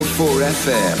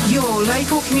FM. Your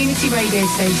local community radio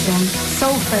station,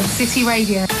 Salford City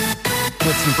Radio.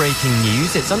 With some breaking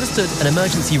news, it's understood an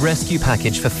emergency rescue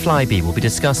package for Flybe will be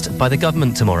discussed by the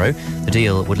government tomorrow. The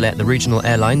deal would let the regional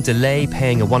airline delay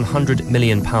paying a £100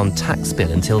 million tax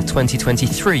bill until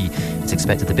 2023. It's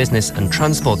expected the Business and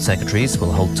Transport Secretaries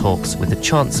will hold talks with the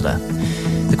Chancellor.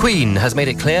 The Queen has made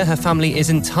it clear her family is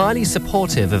entirely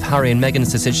supportive of Harry and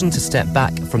Meghan's decision to step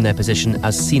back from their position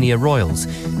as senior royals.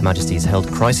 Her Majesty's held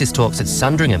crisis talks at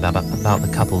Sandringham about the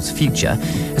couple's future.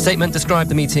 A statement described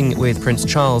the meeting with Prince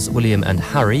Charles, William and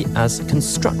Harry as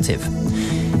constructive.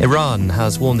 Iran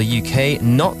has warned the UK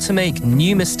not to make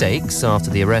new mistakes after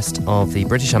the arrest of the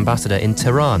British ambassador in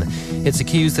Tehran. It's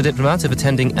accused the diplomat of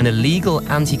attending an illegal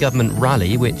anti-government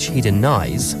rally, which he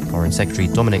denies. Foreign Secretary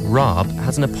Dominic Raab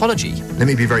has an apology. Let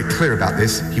me be very clear about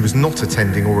this. He was not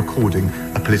attending or recording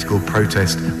a political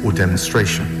protest or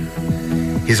demonstration.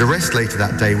 His arrest later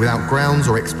that day without grounds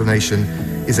or explanation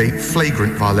is a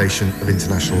flagrant violation of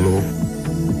international law.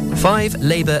 5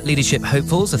 Labour leadership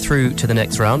hopefuls are through to the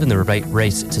next round in the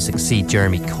race to succeed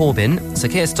Jeremy Corbyn. Sir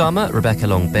Keir Starmer, Rebecca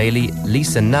Long-Bailey,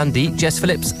 Lisa Nandy, Jess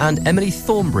Phillips and Emily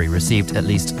Thornberry received at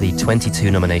least the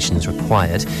 22 nominations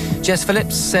required. Jess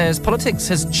Phillips says politics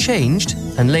has changed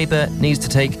and Labour needs to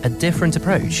take a different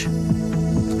approach.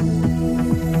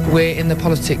 We're in the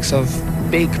politics of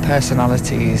big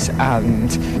personalities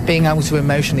and being able to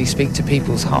emotionally speak to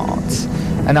people's hearts.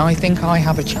 And I think I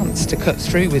have a chance to cut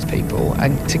through with people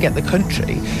and to get the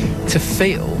country to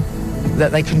feel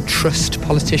that they can trust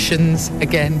politicians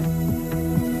again.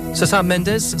 Sir Sam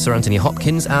Mendes, Sir Anthony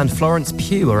Hopkins and Florence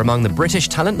Pugh are among the British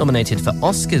talent nominated for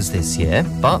Oscars this year,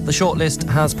 but the shortlist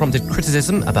has prompted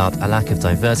criticism about a lack of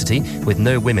diversity, with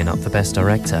no women up for Best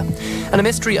Director. And a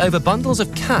mystery over bundles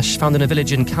of cash found in a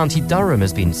village in County Durham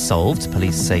has been solved.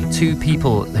 Police say 2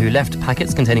 people who left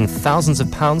packets containing thousands of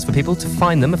pounds for people to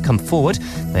find them have come forward.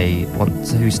 They want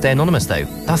to stay anonymous, though.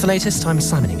 That's the latest. I'm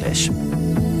Simon English.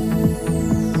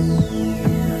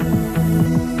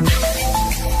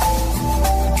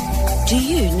 Do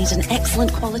you need an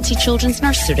excellent quality children's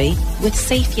nursery with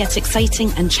safe yet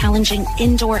exciting and challenging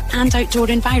indoor and outdoor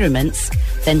environments?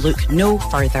 Then look no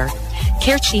further.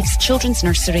 Care Chiefs Children's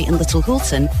Nursery in Little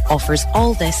Hulton offers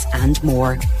all this and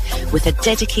more. With a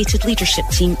dedicated leadership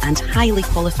team and highly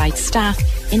qualified staff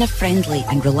in a friendly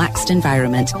and relaxed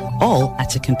environment, all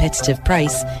at a competitive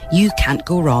price, you can't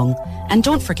go wrong. And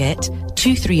don't forget,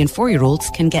 2, 3 and 4-year-olds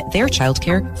can get their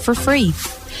childcare for free.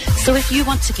 So if you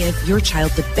want to give your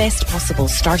child the best possible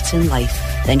start in life,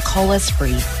 then call us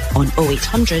free on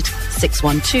 0800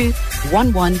 612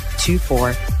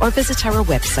 1124 or visit our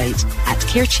website at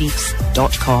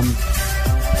carechiefs.com.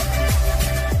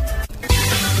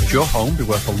 Could your home be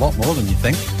worth a lot more than you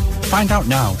think? Find out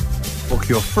now. Book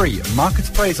your free market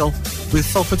appraisal with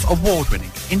Salford's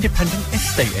award-winning independent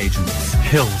estate agents,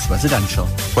 Hills Residential.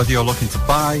 Whether you're looking to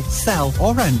buy, sell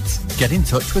or rent, get in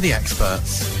touch with the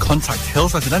experts. Contact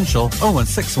Hills Residential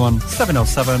 0161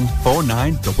 707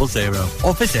 4900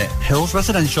 or visit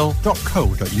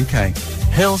hillsresidential.co.uk.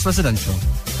 Hills Residential,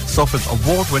 Salford's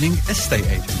award-winning estate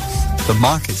agents. The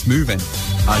market's moving.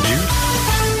 Are you?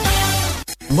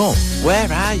 Mum, where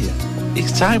are you?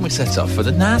 It's time we set off for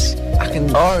the NAS. I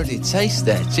can already taste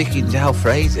their chicken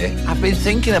jalfrezi. I've been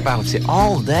thinking about it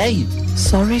all day.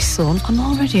 Sorry, son, I'm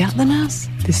already at the NAS.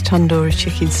 This tandoori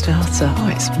chicken starter,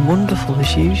 it's wonderful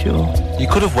as usual. You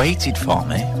could have waited for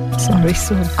me. Sorry,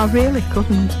 son, I really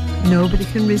couldn't. Nobody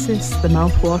can resist the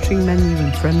mouth-watering menu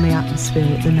and friendly atmosphere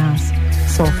at the NAS.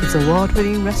 Salford's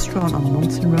award-winning restaurant on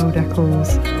Munton Road,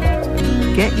 Eccles.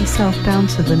 Get yourself down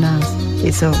to the NAS.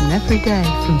 It's open every day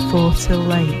from 4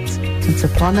 till 8. And to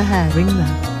plan ahead, ring them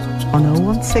on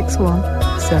 0161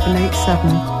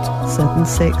 787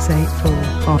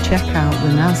 7684 or check out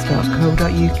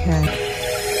thenas.co.uk.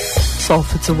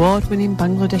 Salford's award-winning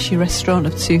Bangladeshi restaurant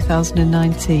of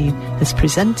 2019 is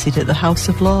presented at the House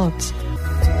of Lords.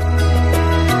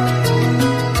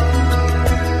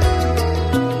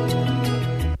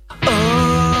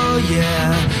 Oh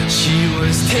yeah, she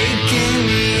was taking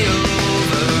me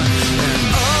over, and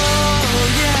oh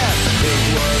yeah, it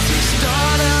was the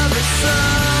start of the summer.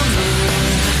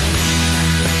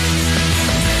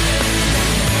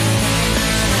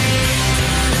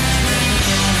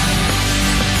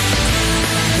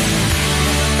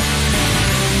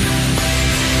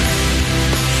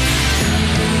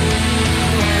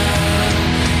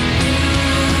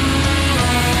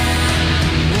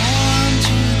 One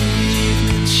June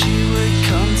evening she would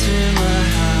come to my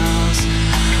house.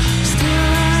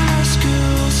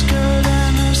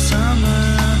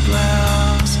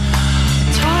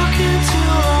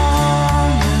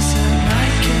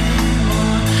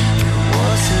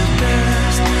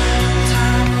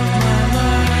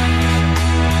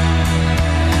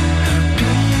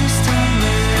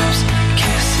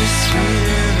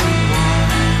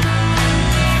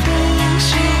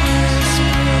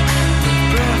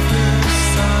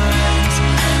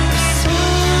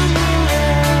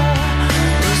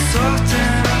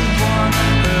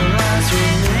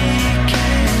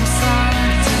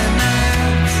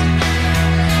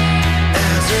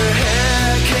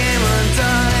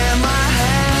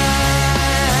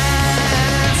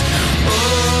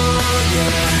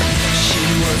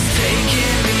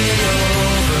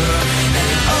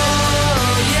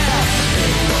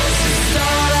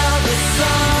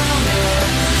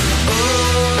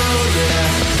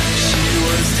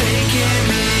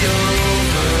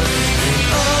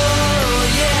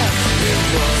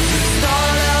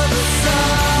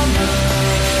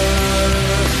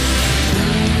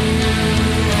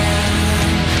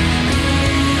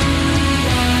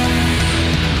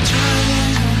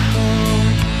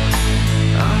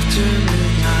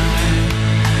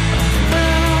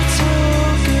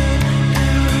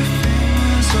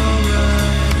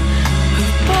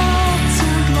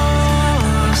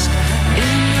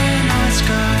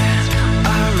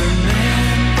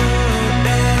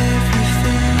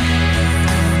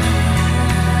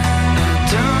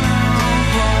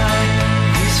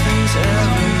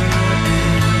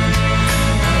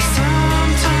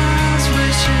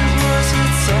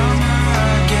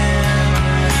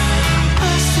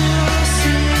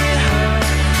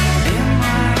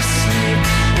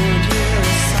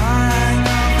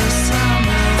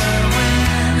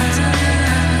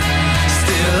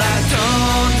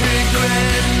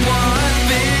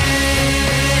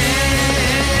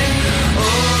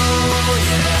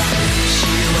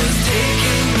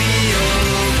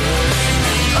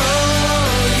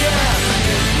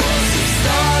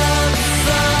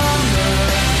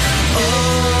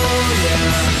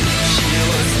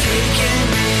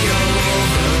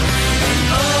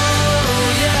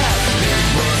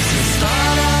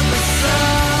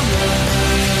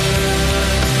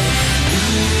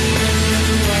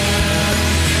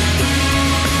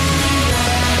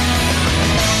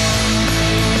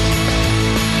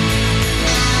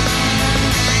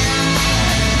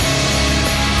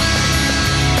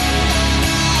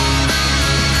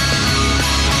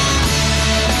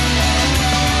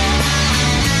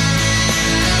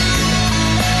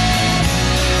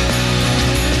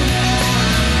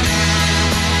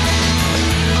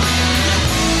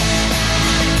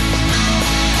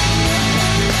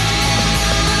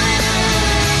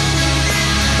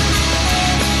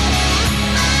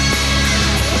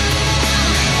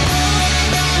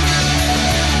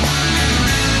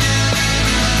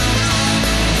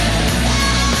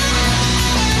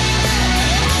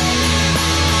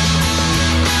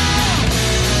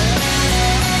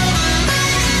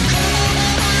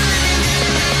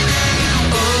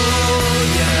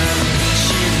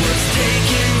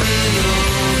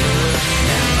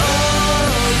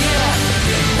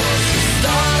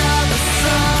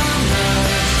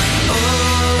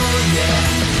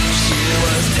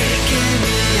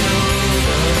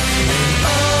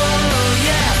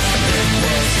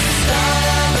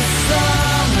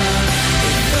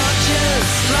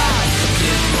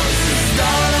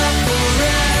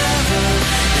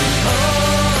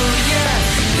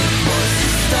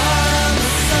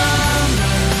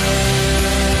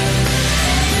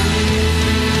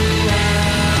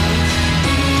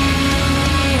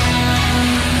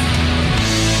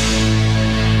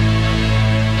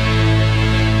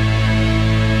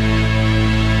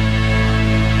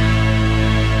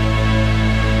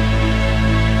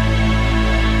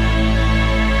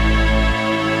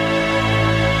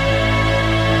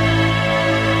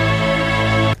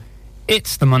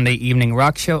 It's the Monday Evening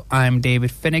Rock Show. I'm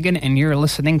David Finnigan, and you're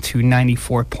listening to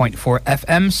 94.4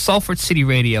 FM, Salford City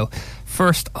Radio.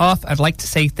 First off, I'd like to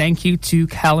say thank you to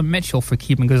Callum Mitchell for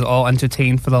keeping us all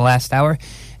entertained for the last hour.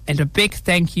 And a big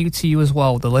thank you to you as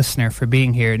well, the listener, for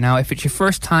being here. Now, if it's your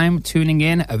first time tuning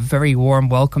in, a very warm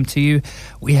welcome to you.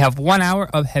 We have 1 hour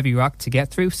of heavy rock to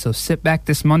get through, so sit back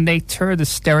this Monday, turn the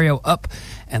stereo up,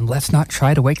 and let's not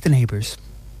try to wake the neighbors.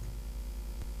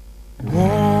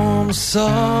 Warm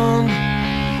sun,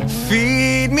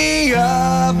 feed me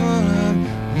up when I'm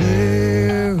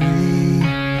weary.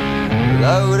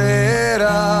 Load it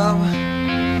up,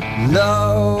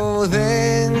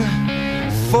 loathing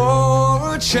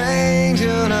for a change,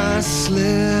 and I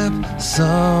slip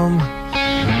some,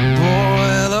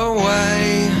 boil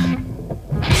away.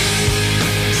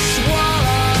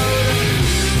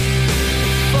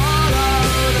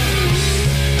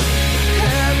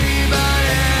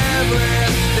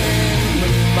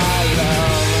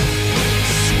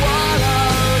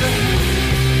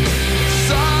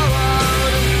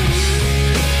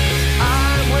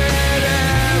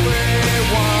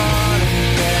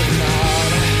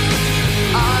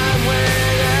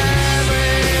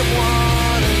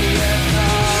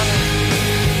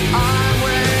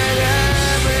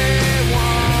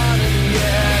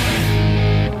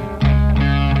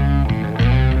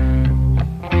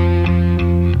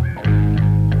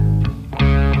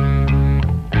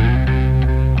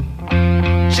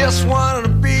 Just wanted to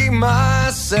be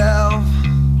myself.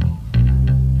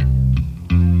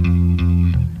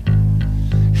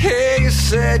 Hey, you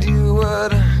said you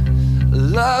would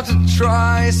love to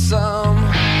try some.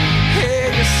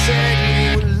 Hey, you said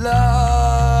you would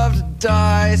love to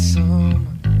die some.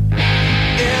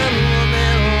 In the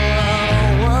middle of the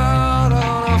world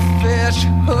on a fish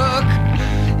hook.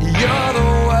 You're the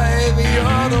wave,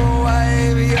 you're the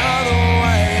wave, you're the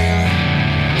wave.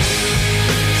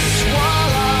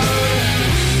 Swallowed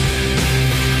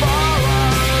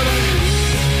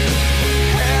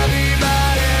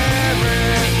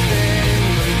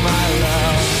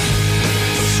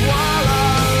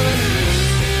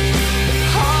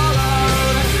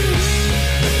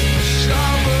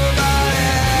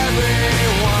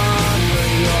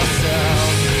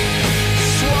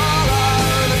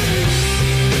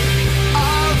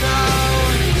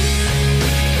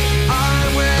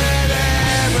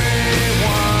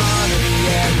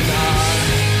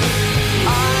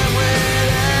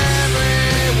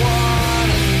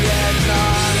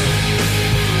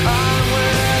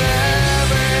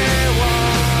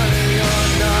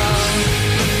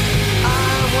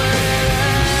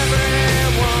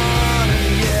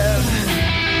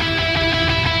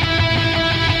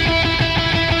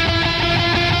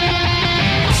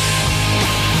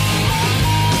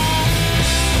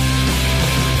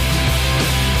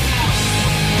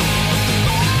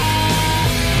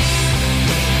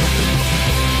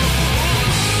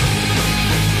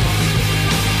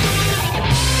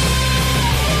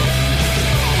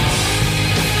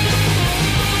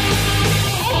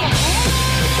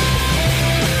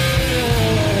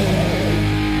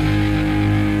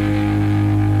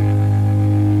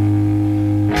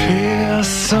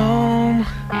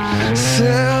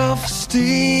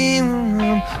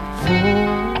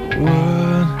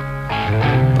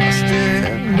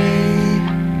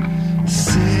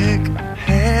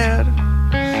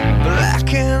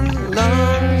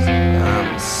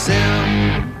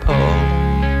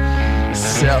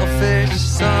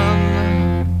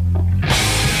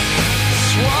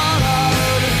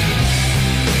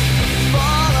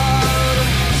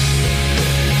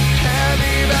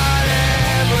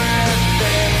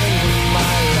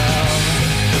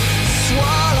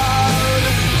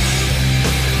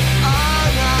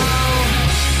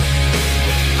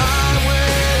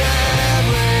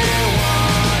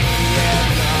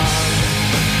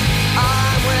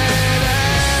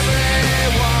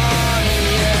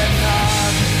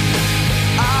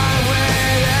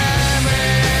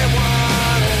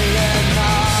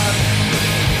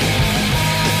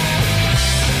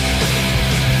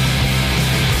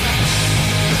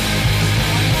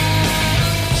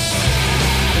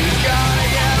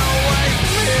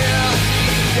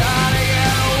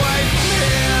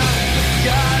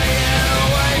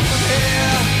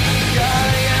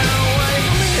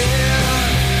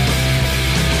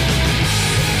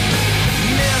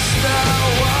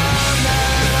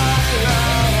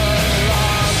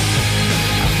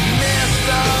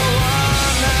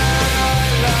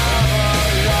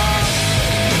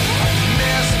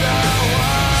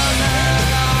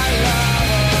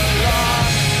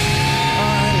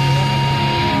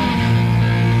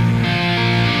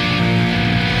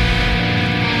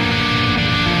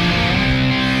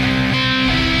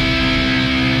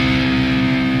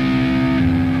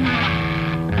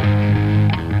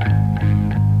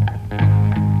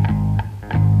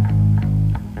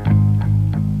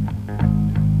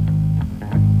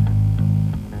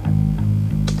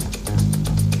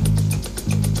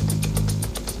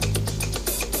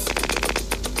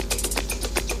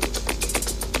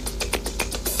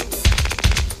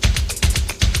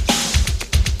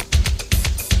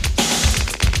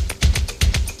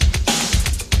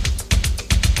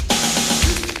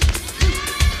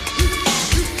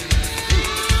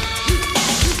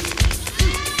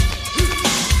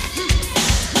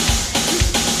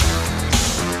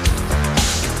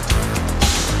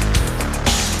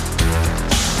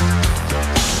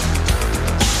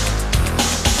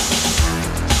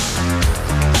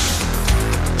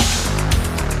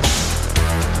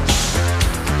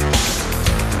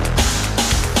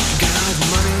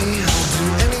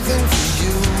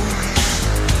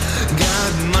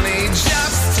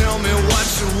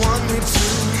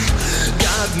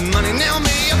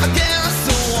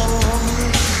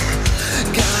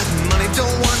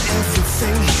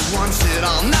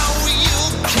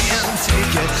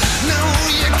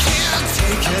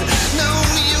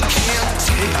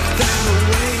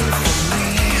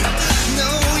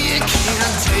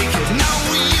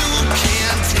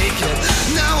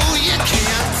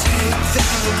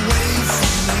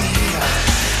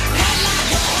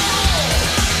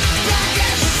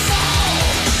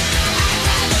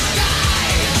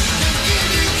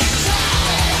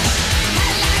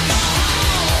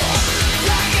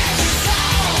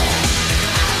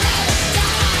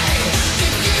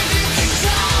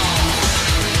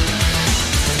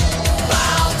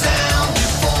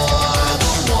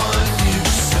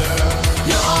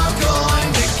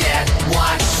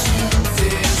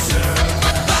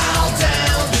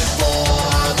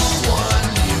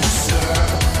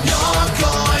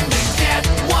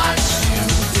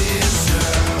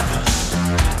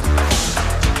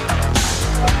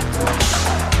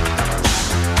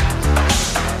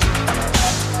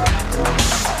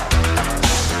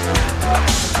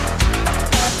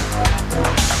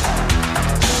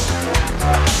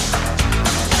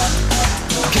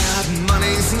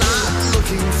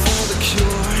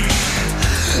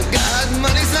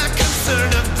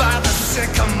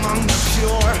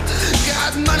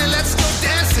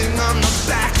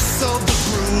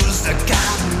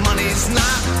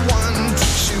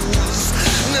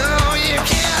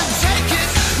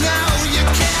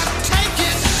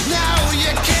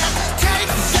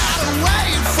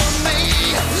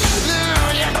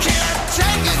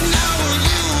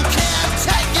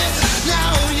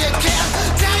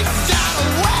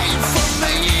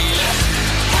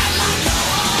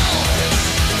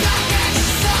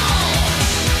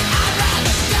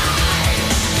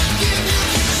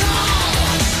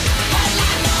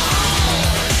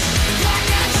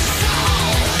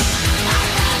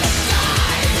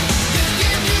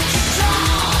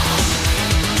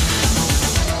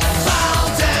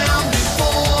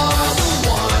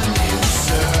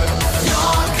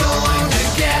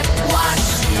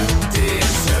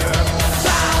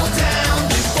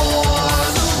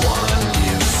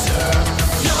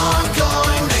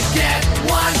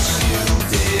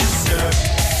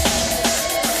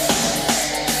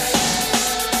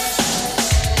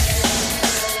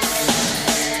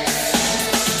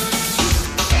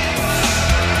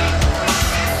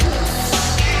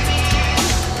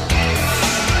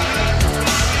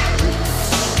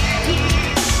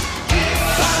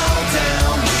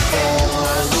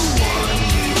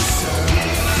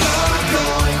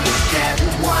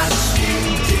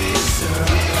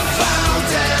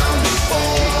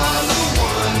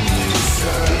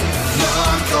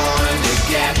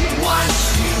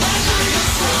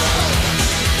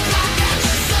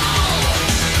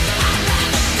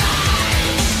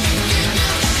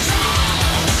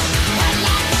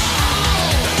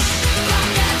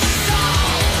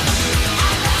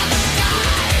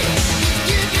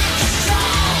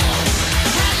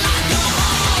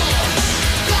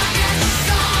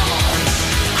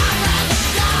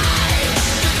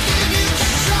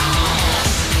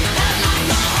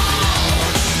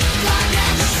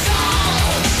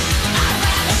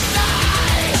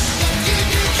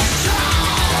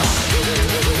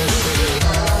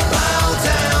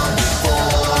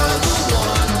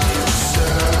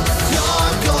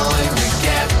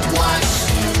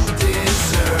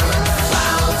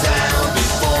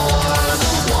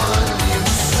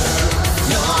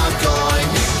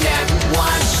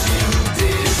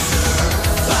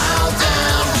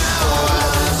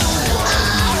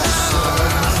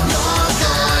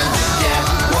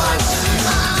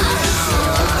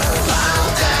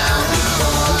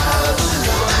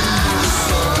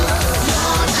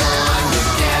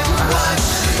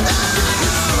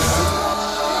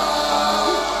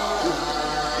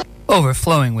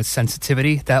Overflowing with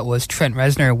sensitivity, that was Trent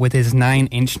Reznor with his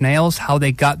 9-inch nails. How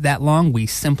they got that long, we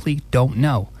simply don't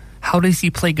know. How does he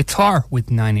play guitar with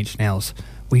 9-inch nails?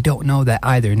 We don't know that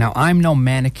either. Now, I'm no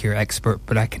manicure expert,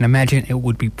 but I can imagine it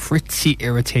would be pretty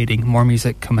irritating. More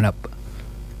music coming up.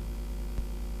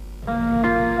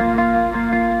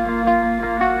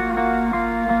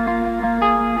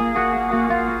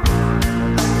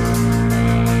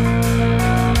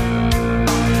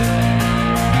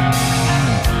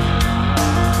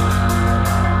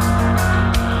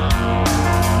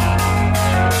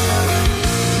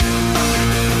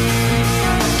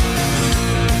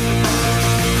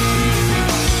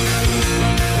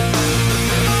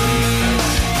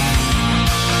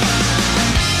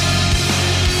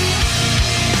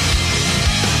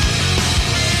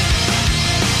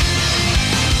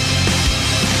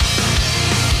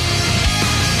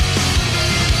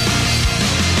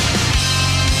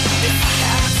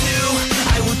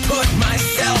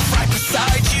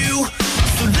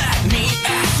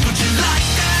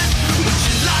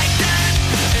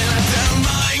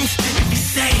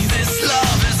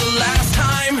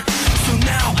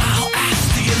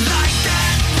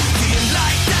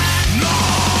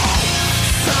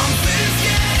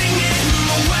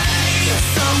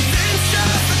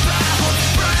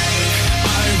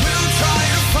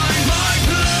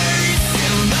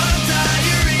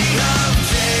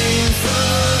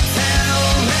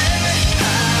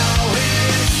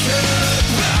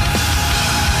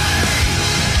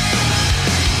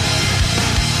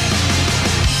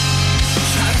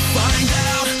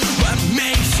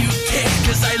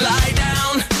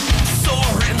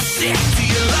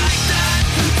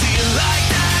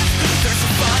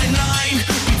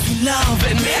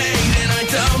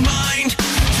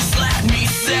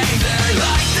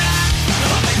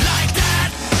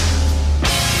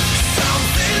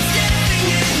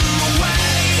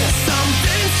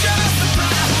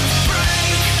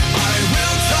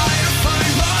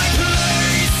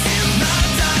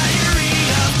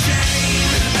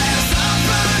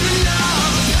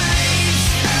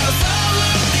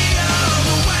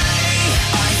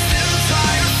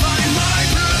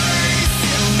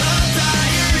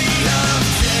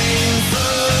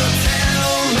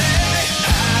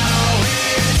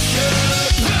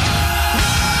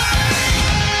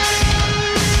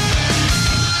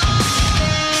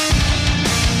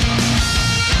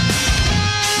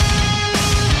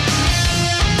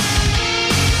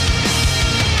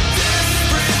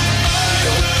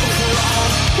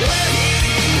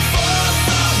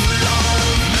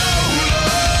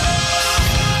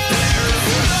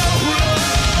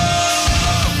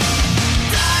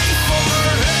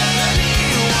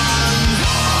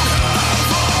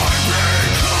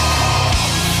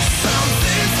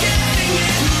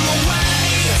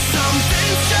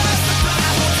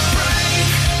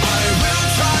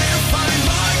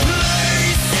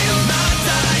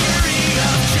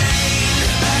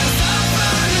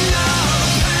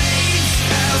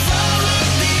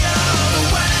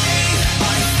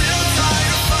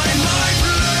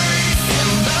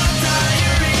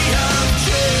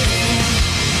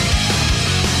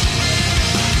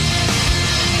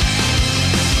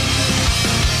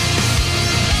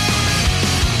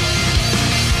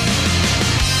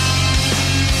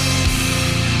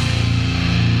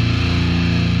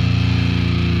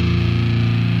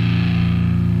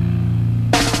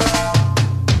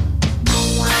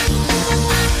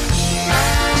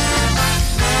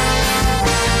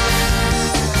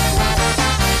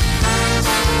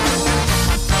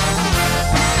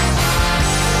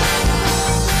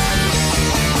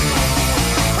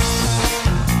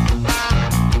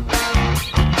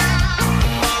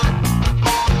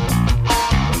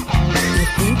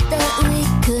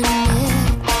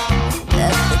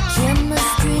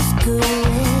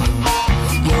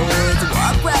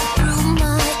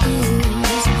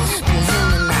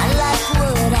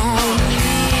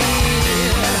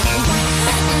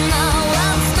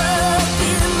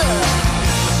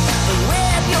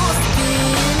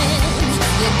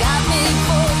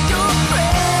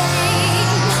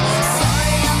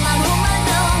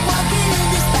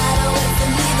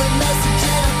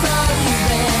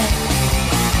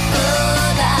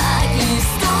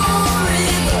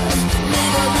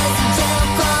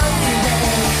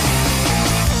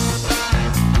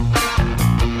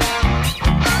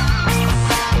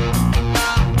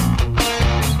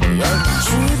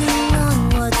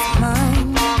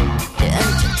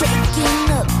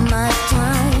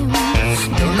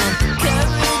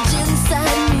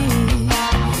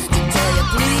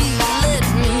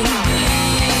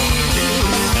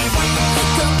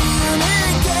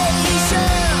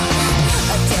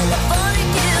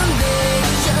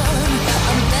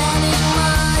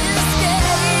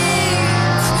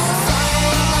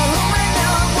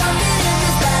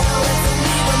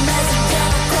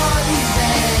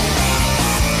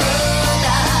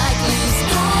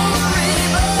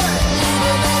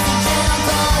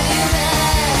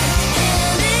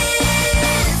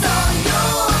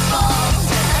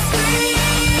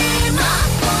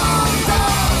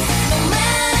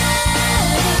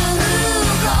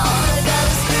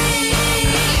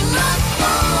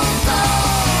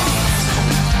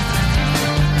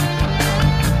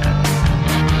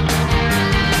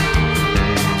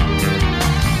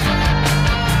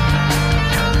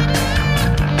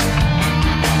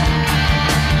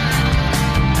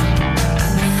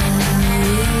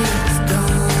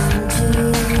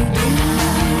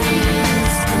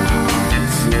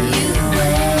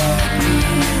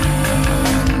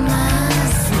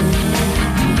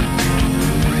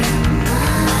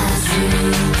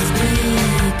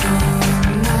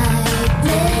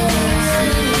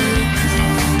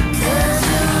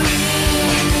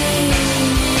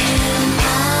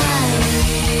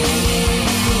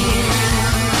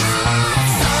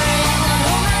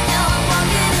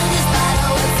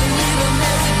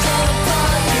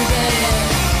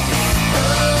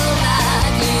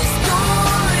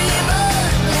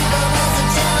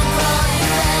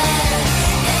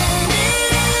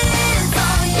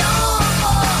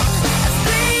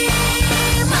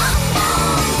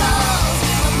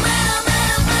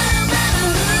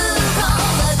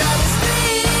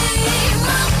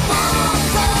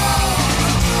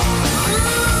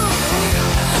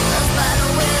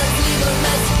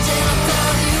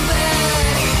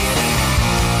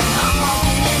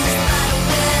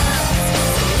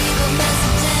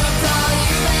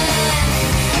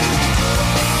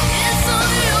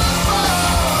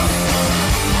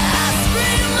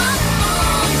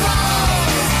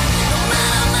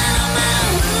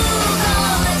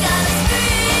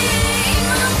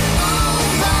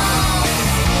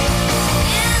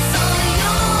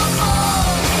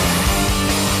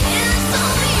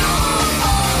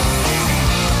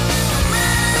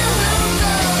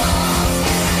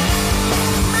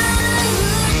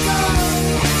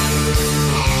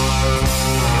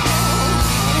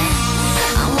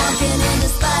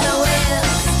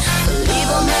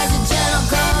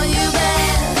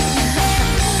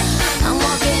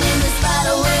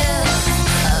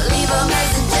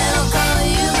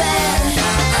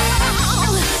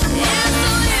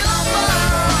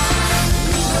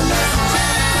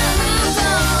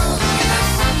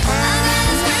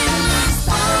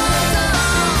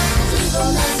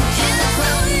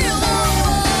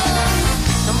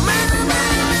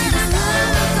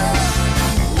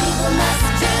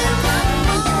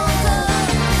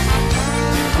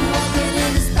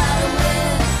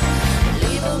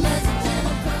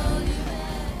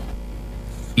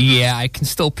 Yeah, I can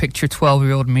still picture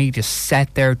 12-year-old me just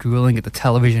sat there drooling at the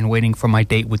television waiting for my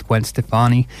date with Gwen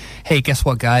Stefani. Hey, guess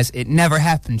what, guys? It never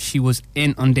happened. She was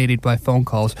inundated by phone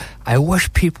calls. I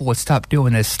wish people would stop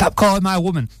doing this. Stop calling my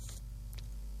woman.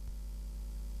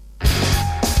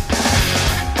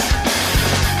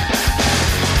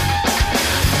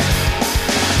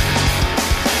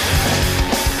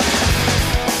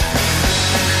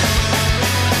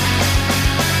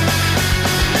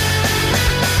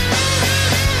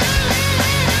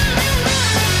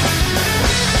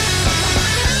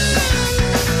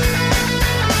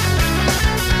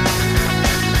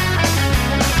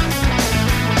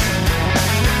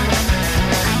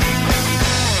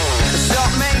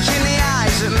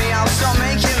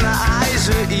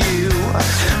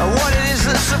 What it is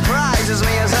that surprises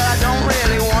me is that I don't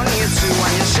really want you to.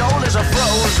 When your shoulders are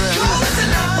frozen,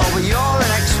 oh, but you're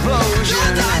an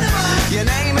explosion. Your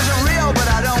name isn't real, but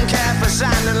I don't care for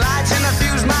sand and lights in a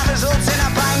fuse. My results in a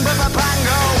bang,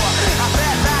 pango. I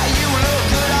bet that you look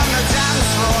good on the dance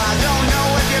floor. I don't know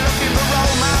if you're looking for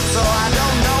romance or I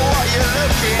don't know what you're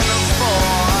looking for.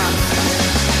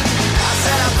 I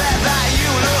said I bet that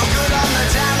you look good on the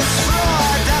dance floor,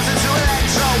 dancing to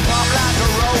electro pop like a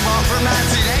robot from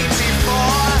 1984.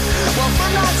 Well,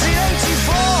 from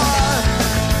 1984.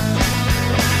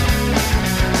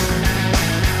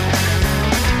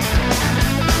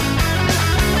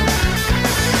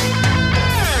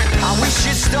 I wish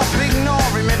you'd stop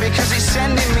ignoring me because it's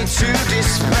sending me to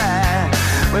despair.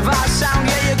 Without sound,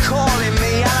 yeah, you're calling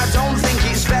me, and I don't think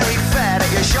it's very fair that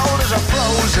your shoulders are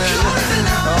frozen.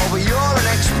 Oh, but you're an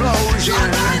explosion.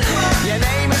 Your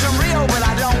name isn't real, but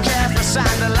I don't care for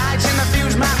sand. The lights in the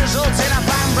fuse might result in a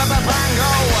bang,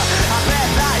 bango. I bet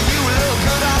that you look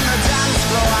good on the dance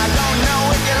floor. I don't know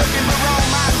if you're looking for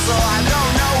romance or I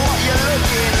don't know what you're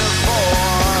looking for.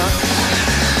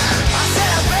 I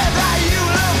said I bet that you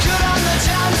look good on the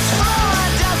dance floor,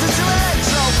 dancing to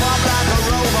electro pop like a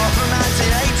robot from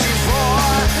 1984.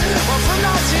 Well, from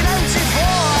 1984.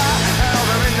 Oh,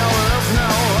 there ain't no love,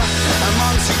 no. And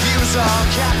Montagues or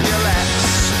Capulets.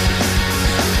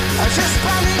 Just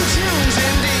banning tunes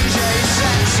in DJ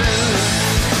sets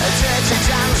and dirty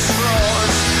dance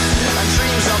floors and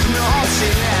dreams of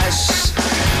naughtiness.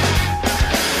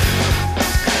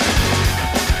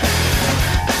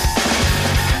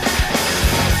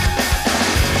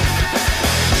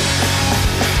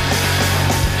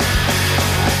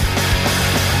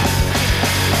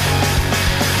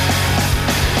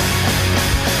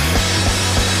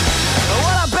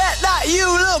 Well, I bet that you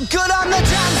look good on the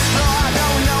dance floor. I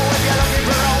don't know if you're looking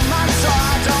for romance or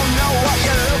I don't know what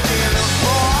you're looking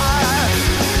for.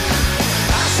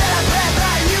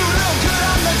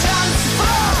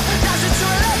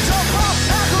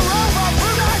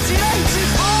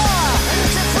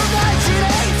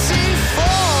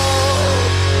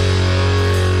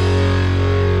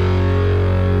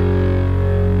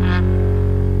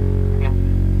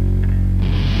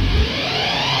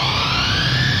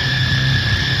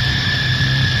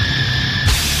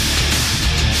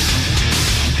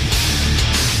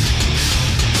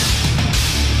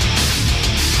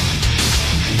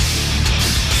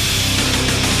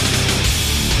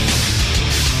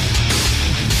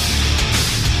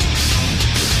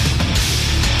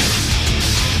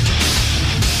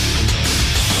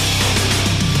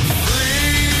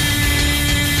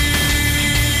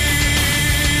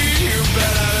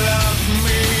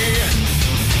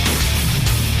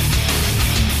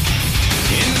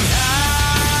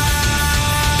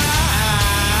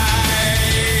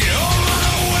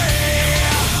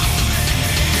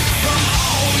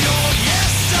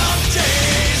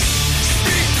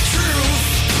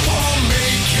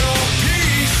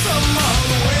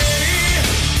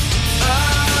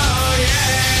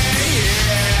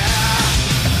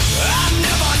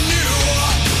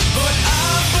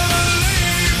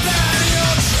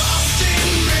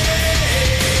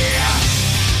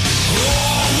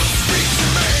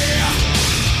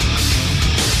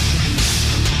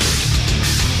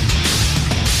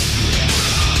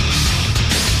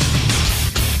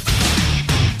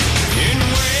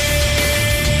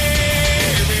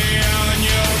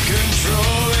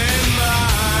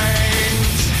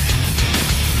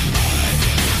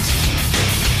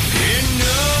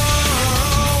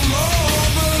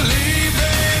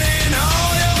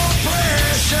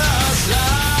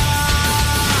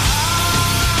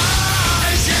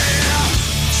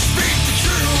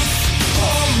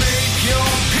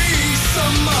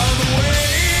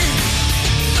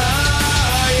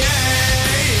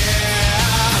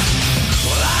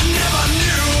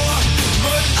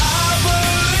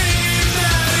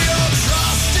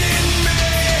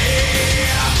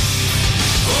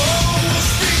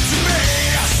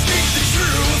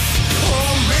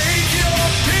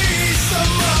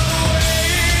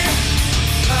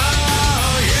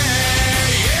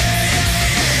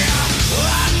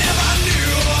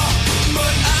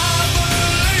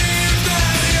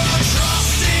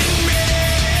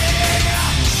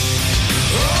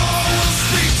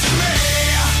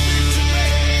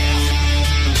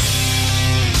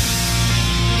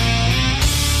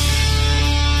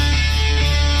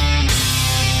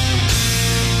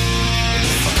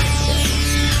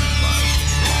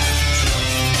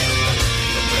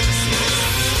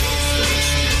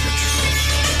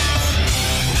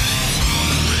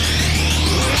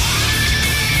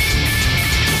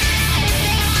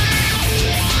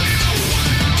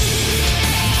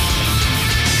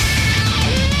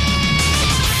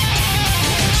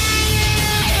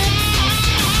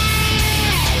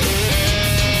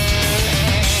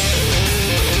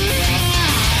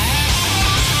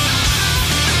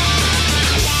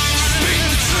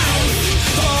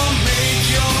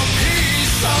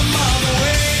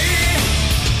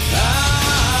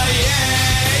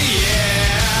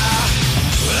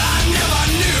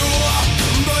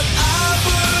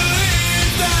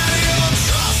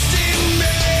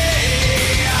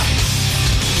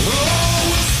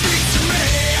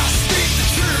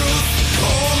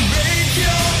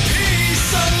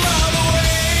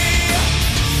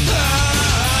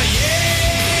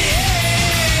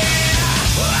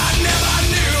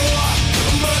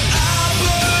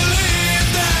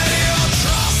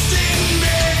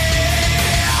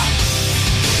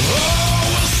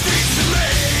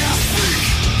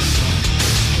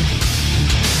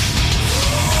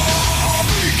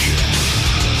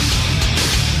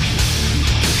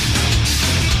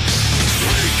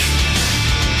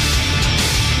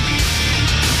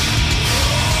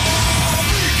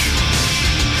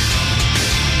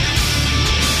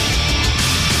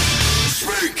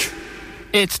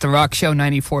 It's The Rock Show,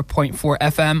 94.4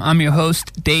 FM. I'm your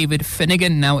host, David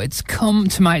Finnigan. Now, it's come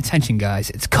to my attention, guys.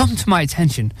 It's come to my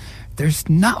attention. There's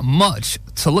not much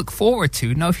to look forward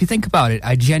to. Now, if you think about it,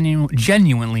 I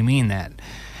genuinely mean that.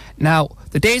 Now,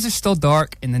 the days are still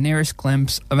dark, and the nearest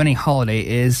glimpse of any holiday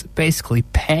is basically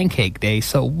Pancake Day.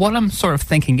 So what I'm sort of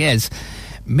thinking is,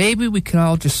 maybe we can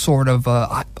all just sort of,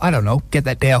 I don't know, get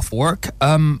that day off work.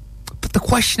 But the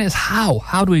question is how?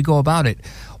 How do we go about it?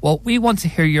 Well, we want to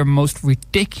hear your most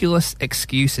ridiculous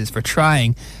excuses for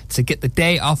trying to get the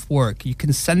day off work. You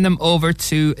can send them over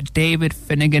to David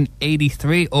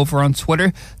Finnigan83 over on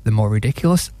Twitter. The more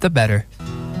ridiculous, the better.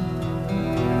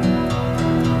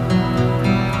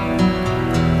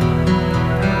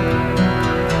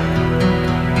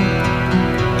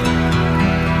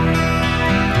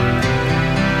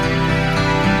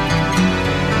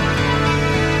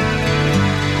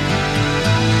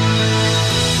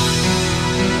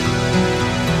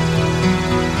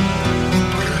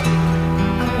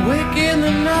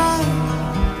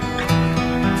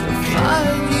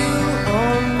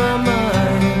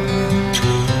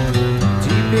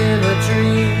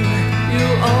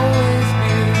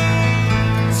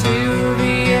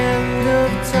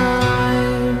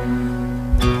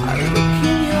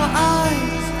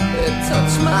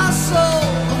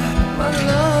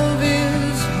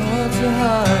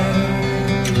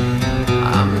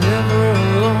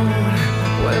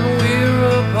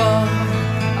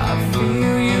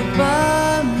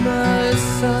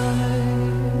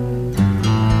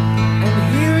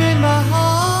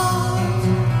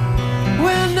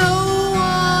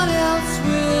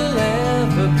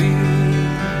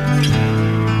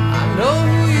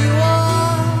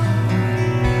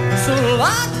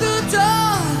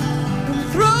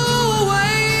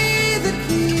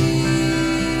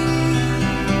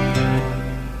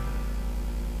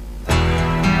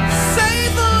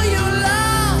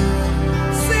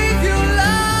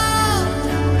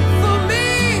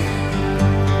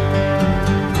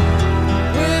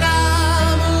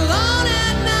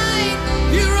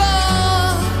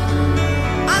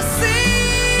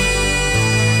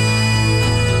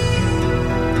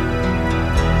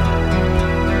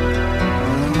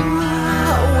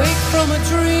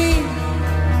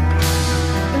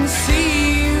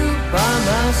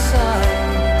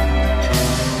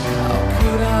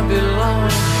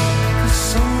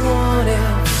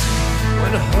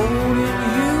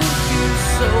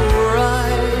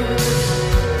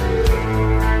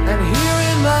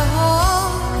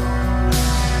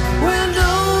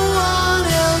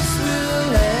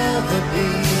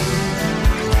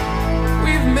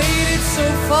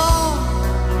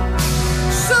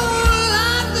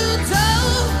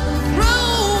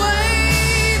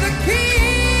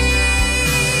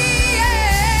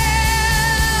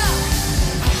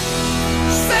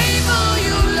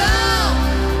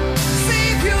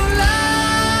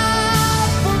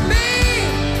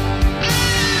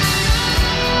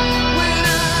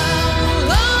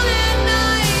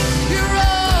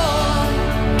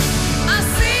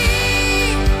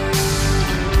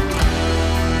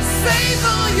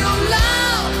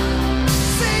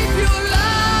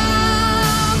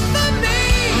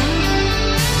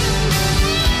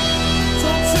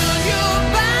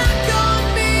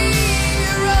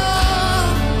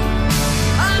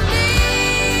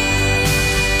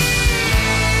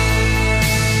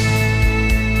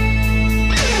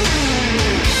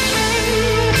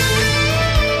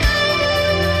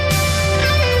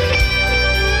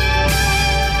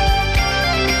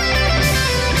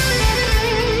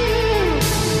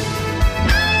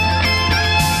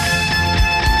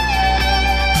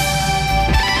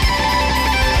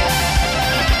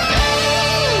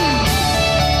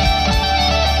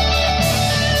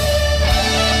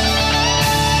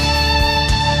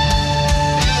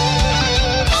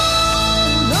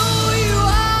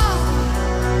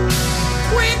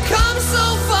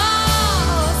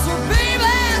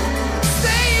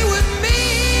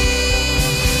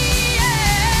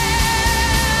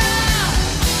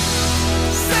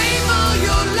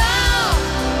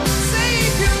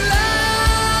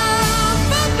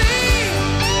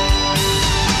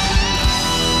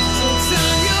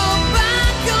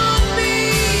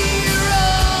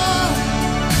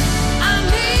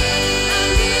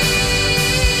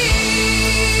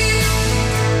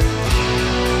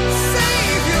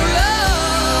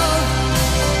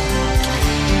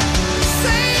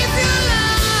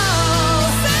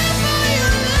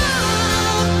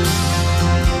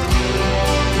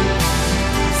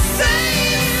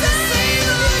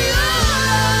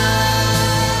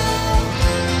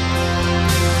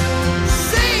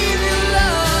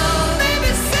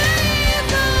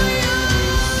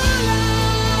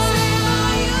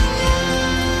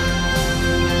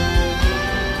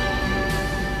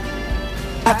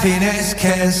 Happiness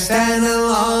can stand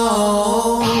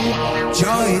alone.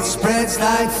 Joy, it spreads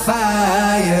like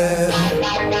fire.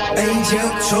 Angel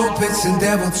trumpets and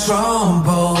devil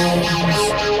trombones.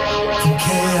 From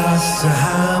chaos to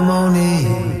harmony.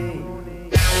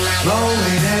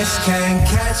 Loneliness can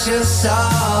catch us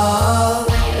all.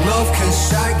 Love can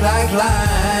strike like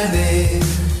lightning.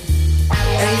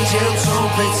 Angel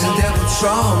trumpets and devil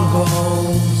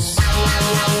trombones.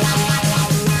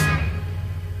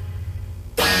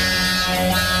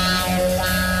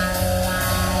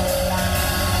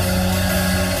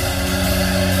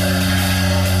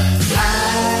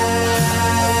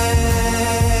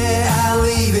 I'll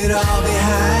leave it all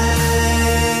behind.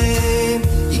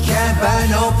 You can't buy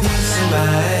no peace of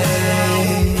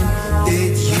mind.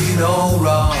 Did you know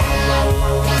wrong?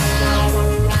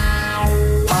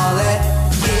 All that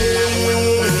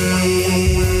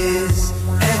is,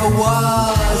 ever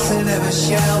was and ever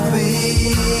shall be.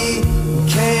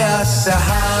 Chaos or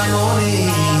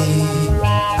harmony.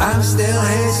 I'm still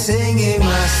here singing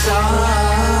my song.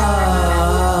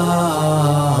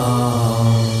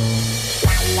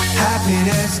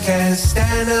 Happiness can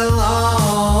stand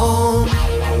alone.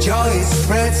 Joy, it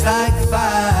spreads like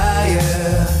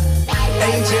fire.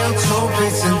 Angel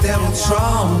trumpets and devil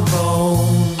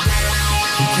trombones.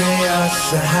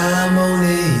 Chaos and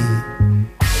harmony.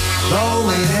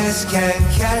 Loneliness can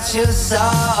catch us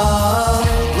all.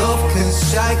 Love can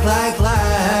strike like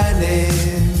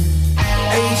lightning.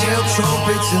 Angel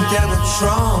trumpets and devil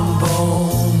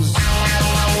trombones.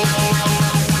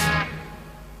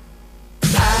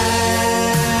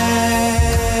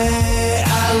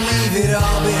 I'll leave it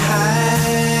all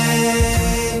behind.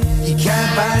 You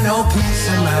can't buy no peace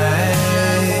of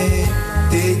mind.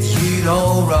 Did you know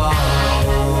wrong?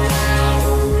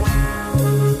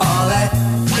 All that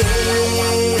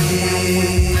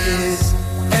is,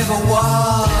 ever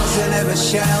was and ever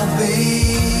shall be.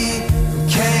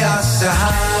 Chaos to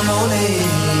harmony.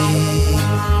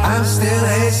 I'm still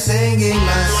here singing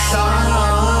my song.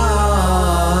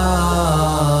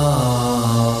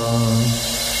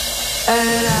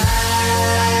 And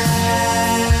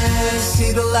I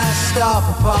see the last stop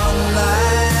upon the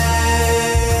line.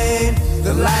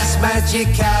 The last magic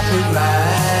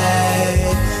copyright.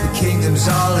 The kingdom's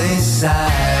all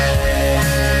inside.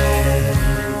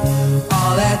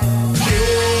 All that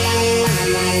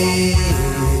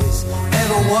is,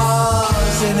 ever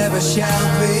was and ever shall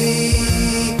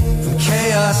be. From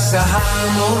chaos to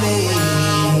harmony.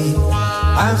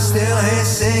 I'm still here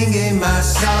singing my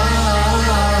song.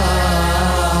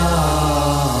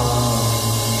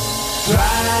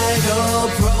 Dried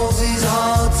up roses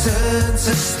all turned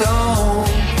to stone.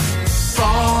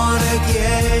 Born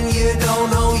again, you don't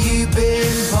know you've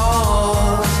been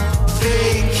born.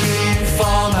 Thinking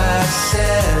for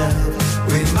myself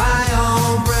with my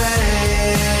own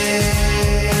brain.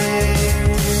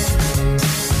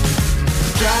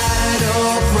 Dried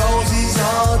up roses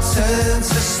all turned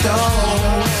to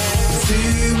stone.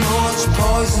 Too much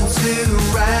poison to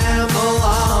ramble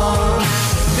on.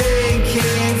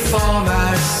 Thinking for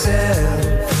myself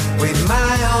with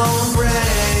my own brain.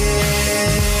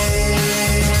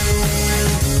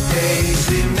 Days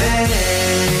remain,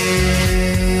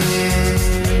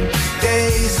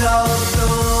 days of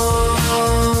dawn,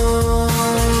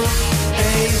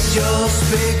 days just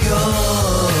begun,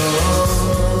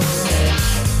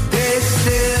 days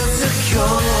still to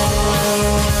come.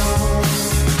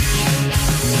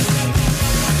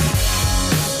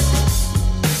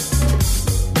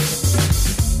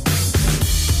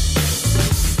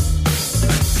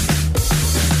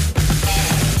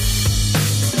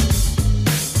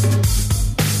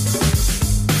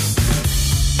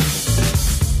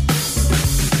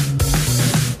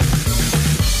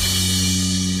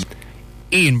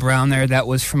 Ian Brown there, that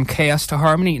was From Chaos to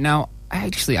Harmony. Now, I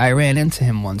ran into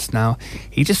him once now.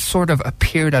 He just sort of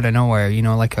appeared out of nowhere,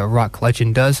 like a rock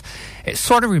legend does. It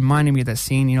sort of reminded me of that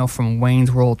scene, from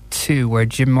Wayne's World 2, where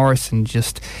Jim Morrison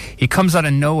he comes out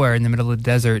of nowhere in the middle of the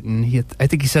desert, and I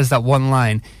think he says that one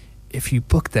line, "If you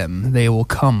book them, they will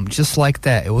come," just like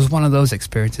that. It was one of those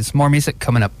experiences. More music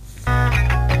coming up.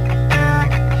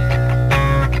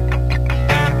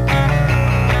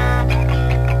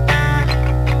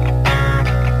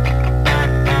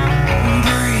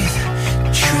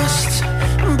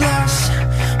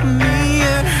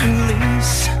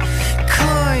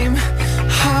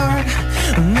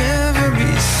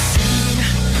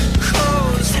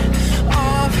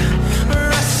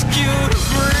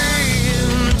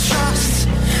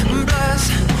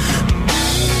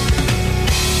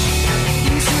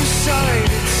 Into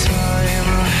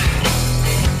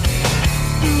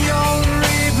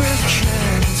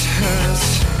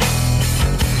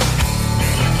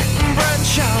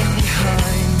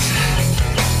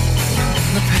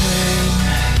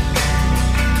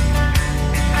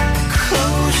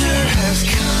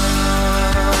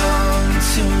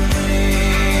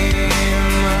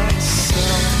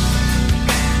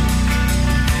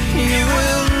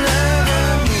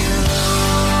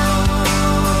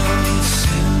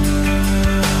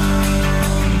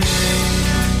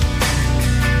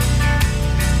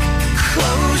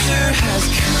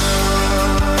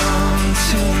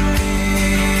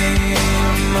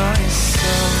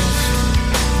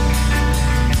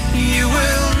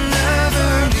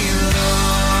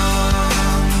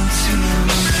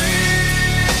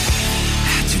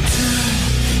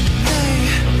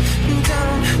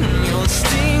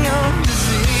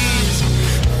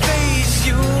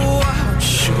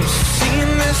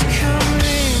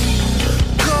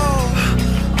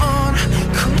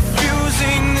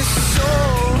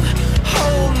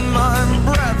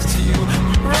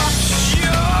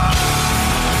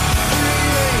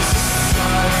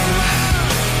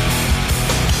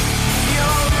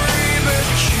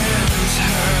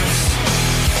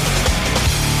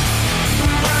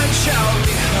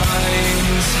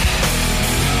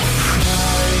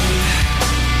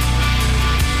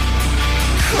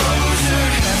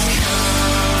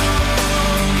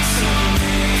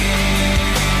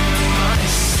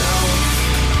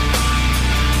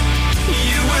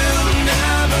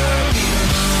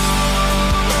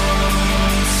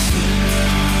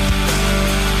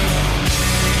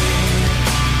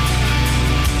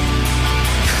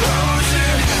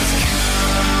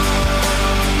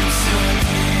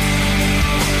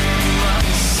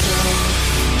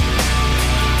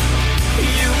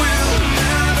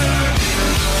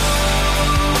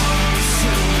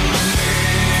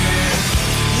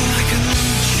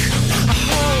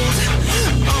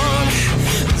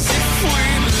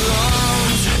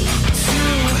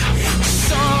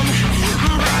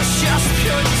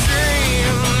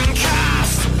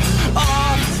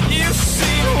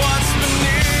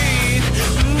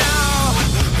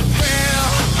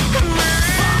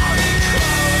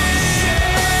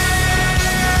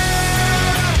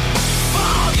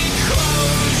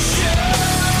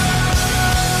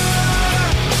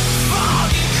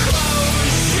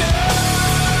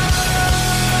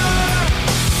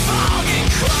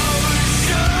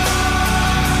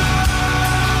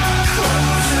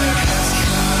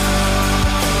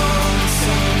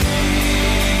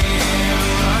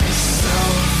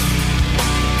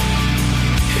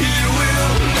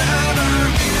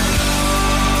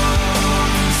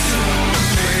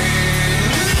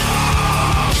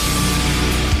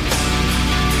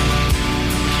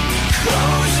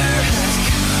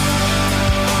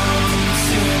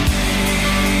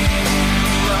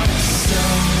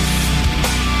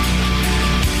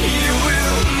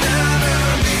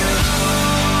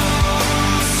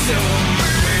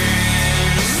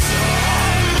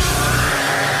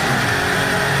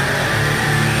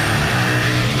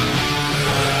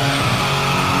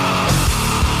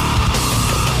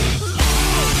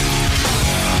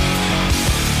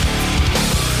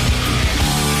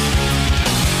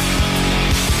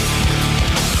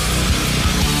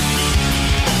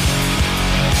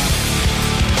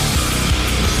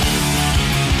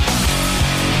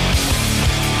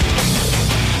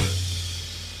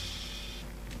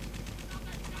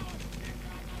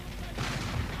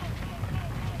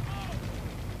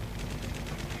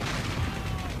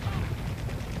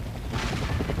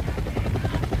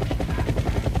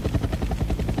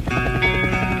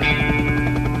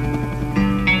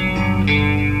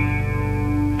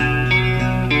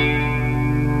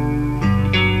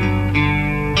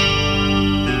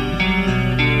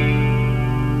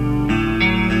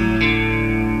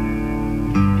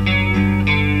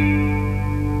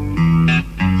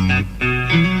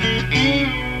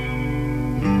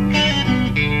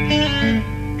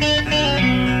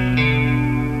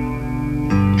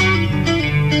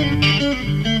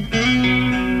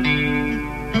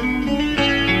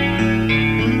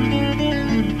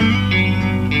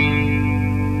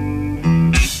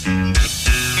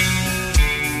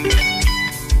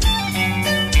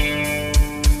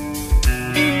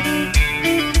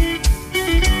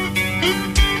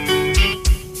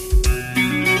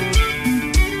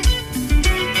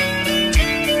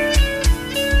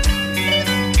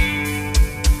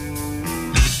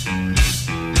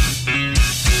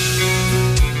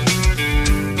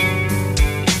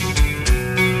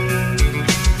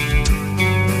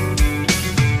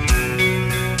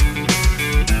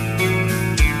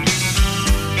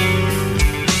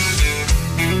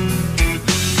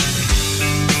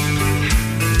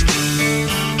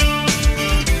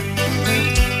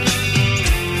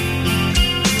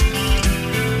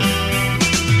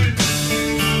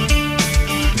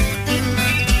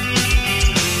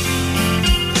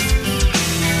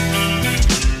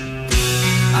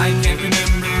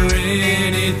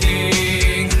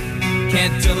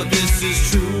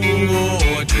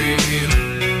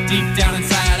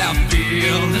I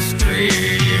feel the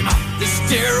scream. This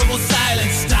terrible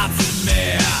silence stops at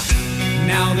me.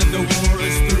 Now that the war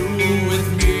is through with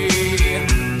me,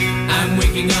 I'm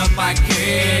waking up, I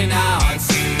cannot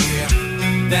see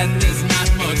that there's not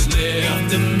much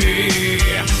left of me.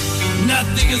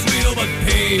 Nothing is real but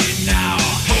pain now.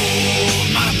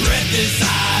 Hold my breath as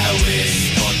I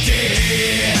wish for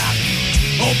death.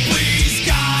 Oh please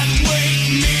God,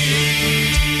 wake me.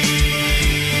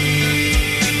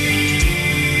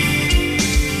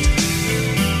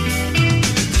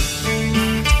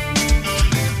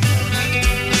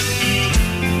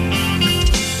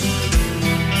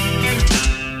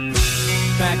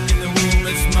 Back in the womb,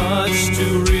 it's much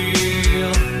too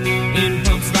real. It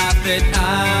pumps life that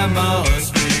I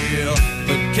must feel,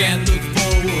 but can't look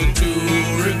forward to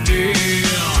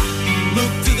reveal.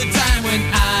 Look to the time when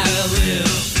I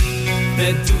live,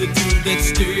 fed to the tube that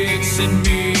sticks in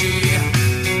me,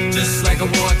 just like a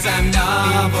wartime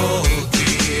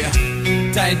novelty,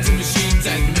 tied to machines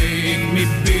that make me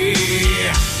be.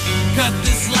 Cut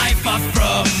this life off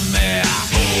from me.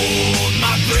 Hold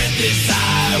my breath as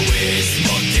I wish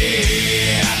for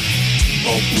death.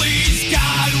 Oh please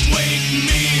God, wake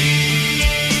me.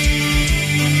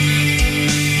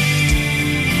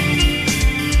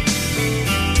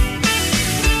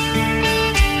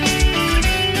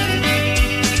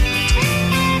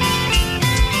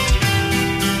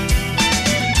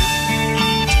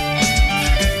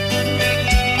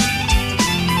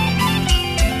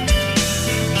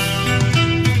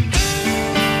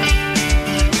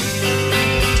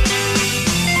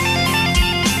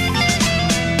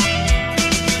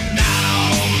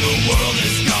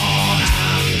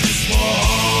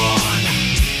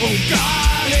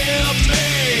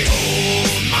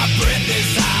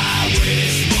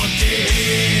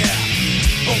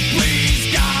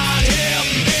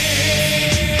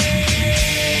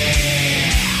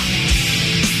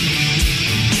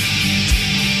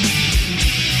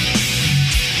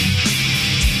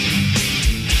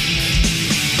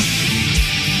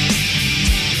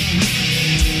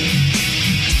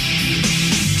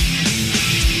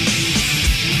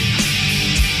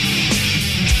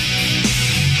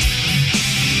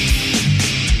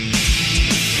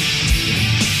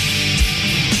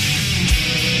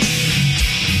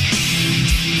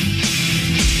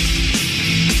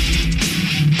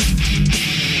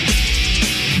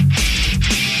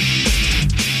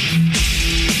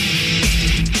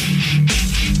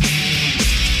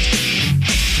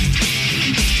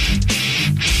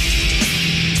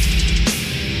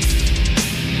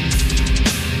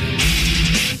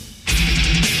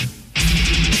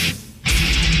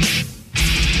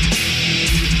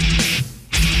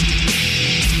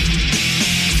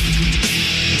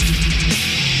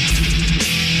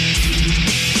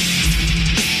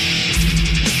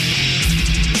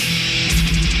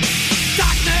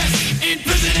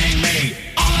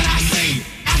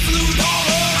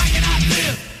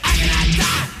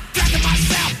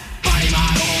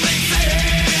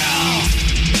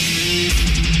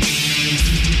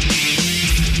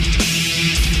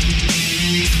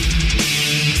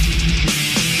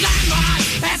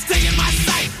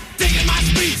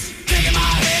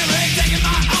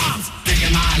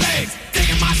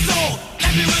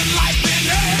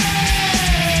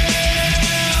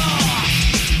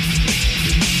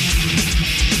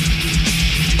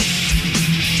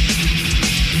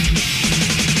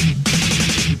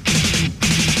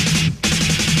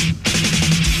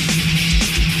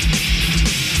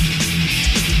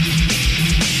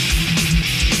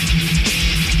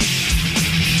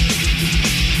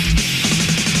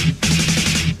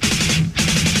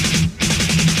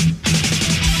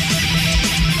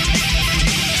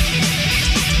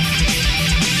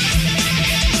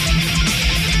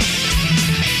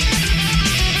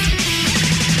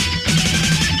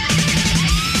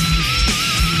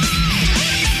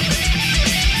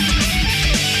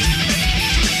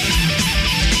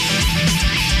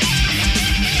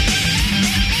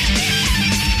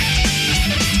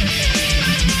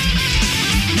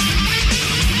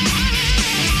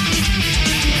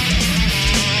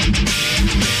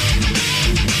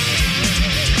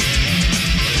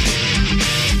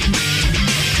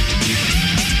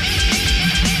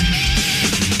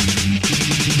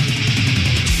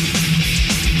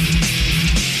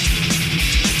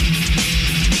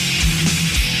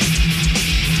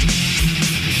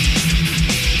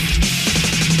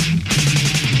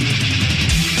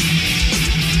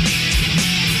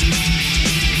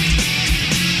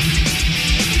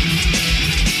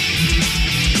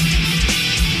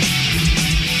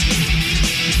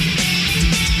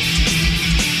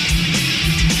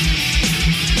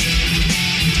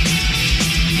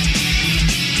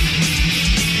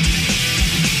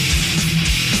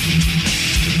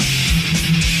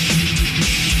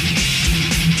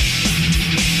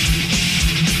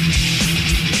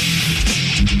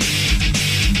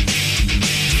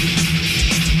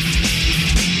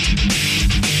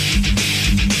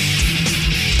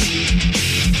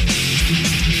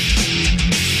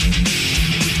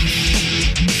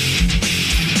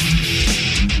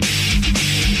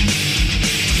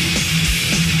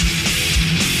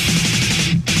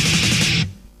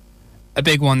 A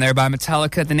big one there by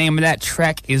Metallica. The name of that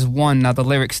track is One. Now, the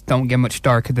lyrics don't get much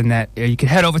darker than that. You can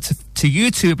head over to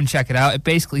YouTube and check it out. It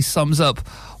basically sums up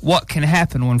what can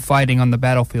happen when fighting on the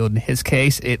battlefield. In his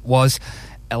case, it was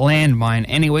a landmine.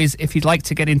 Anyways, if you'd like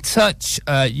to get in touch,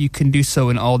 you can do so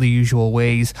in all the usual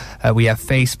ways. We have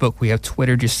Facebook, we have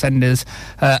Twitter. Just send us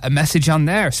a message on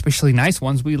there, especially nice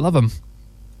ones. We love them.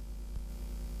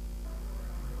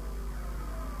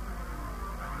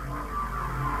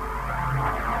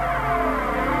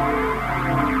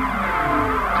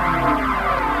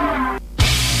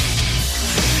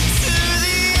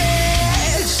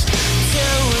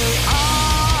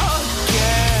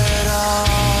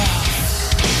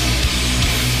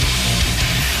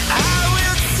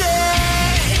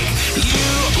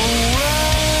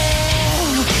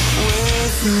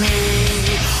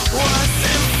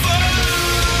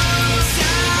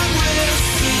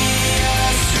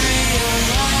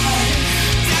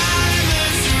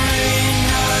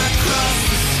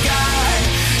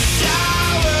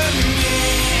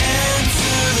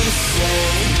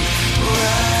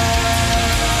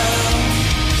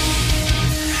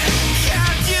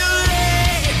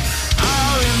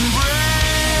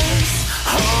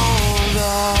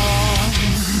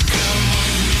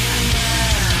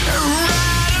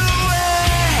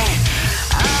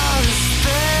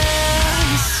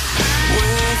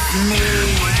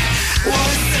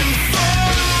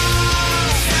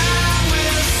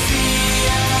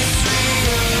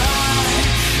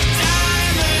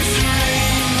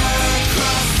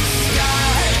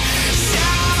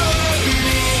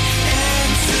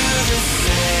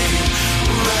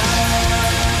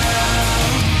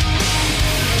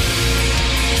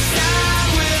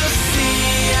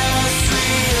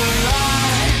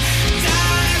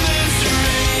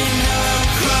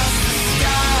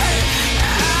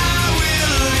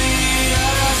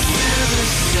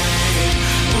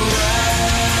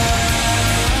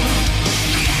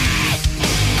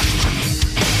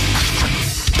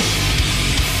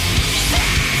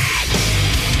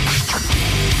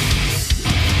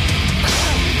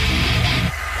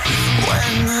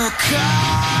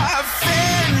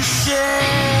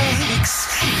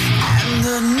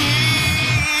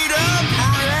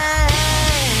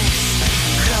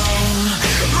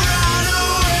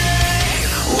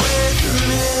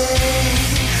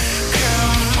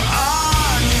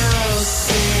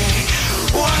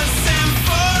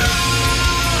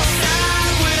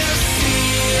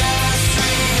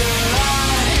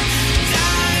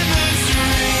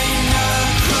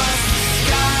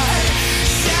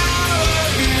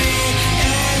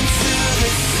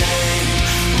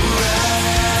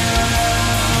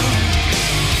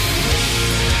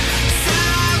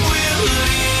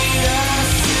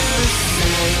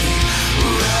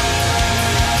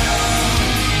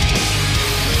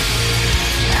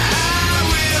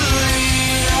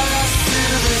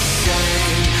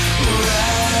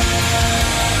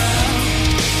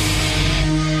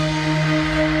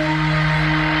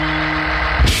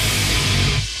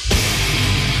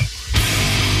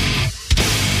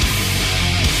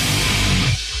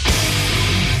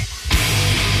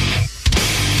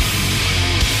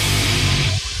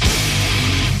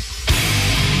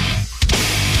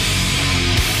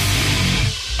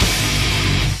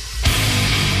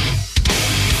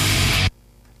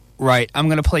 Right, I'm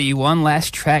going to play you one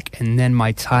last track, and then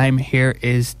my time here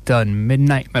is done.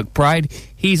 Midnight McBride,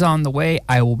 he's on the way.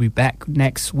 I will be back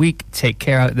next week. Take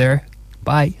care out there.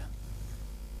 Bye.